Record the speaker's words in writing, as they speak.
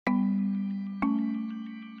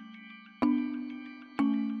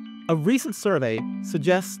A recent survey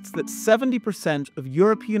suggests that 70% of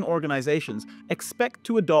European organizations expect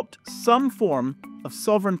to adopt some form of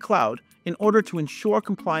sovereign cloud in order to ensure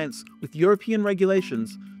compliance with European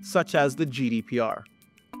regulations such as the GDPR.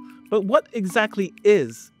 But what exactly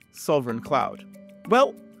is sovereign cloud?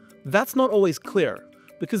 Well, that's not always clear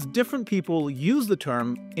because different people use the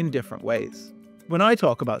term in different ways. When I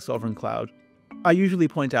talk about sovereign cloud, I usually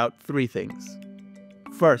point out three things.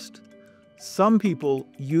 First, some people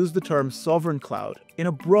use the term sovereign cloud in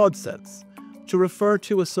a broad sense to refer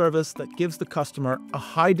to a service that gives the customer a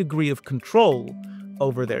high degree of control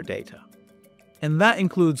over their data. And that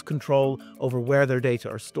includes control over where their data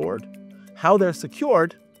are stored, how they're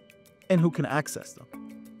secured, and who can access them.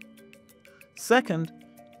 Second,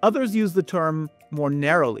 others use the term more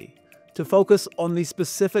narrowly to focus on the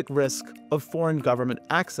specific risk of foreign government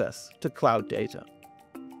access to cloud data.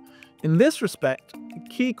 In this respect, the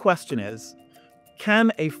key question is,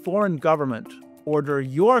 can a foreign government order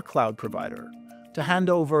your cloud provider to hand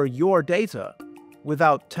over your data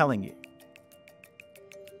without telling you?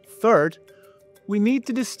 Third, we need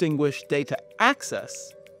to distinguish data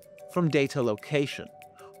access from data location,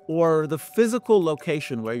 or the physical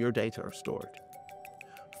location where your data are stored.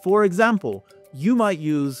 For example, you might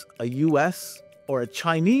use a US or a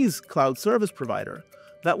Chinese cloud service provider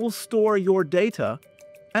that will store your data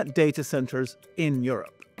at data centers in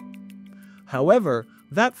Europe. However,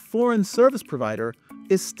 that foreign service provider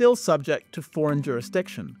is still subject to foreign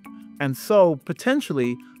jurisdiction, and so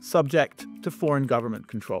potentially subject to foreign government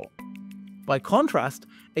control. By contrast,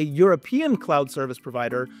 a European cloud service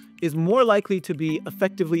provider is more likely to be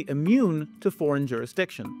effectively immune to foreign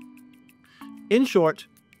jurisdiction. In short,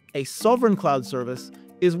 a sovereign cloud service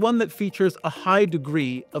is one that features a high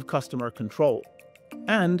degree of customer control,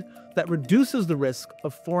 and that reduces the risk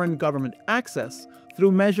of foreign government access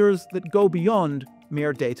through measures that go beyond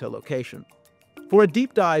mere data location. For a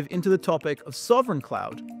deep dive into the topic of sovereign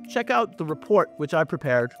cloud, check out the report which I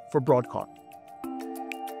prepared for Broadcom.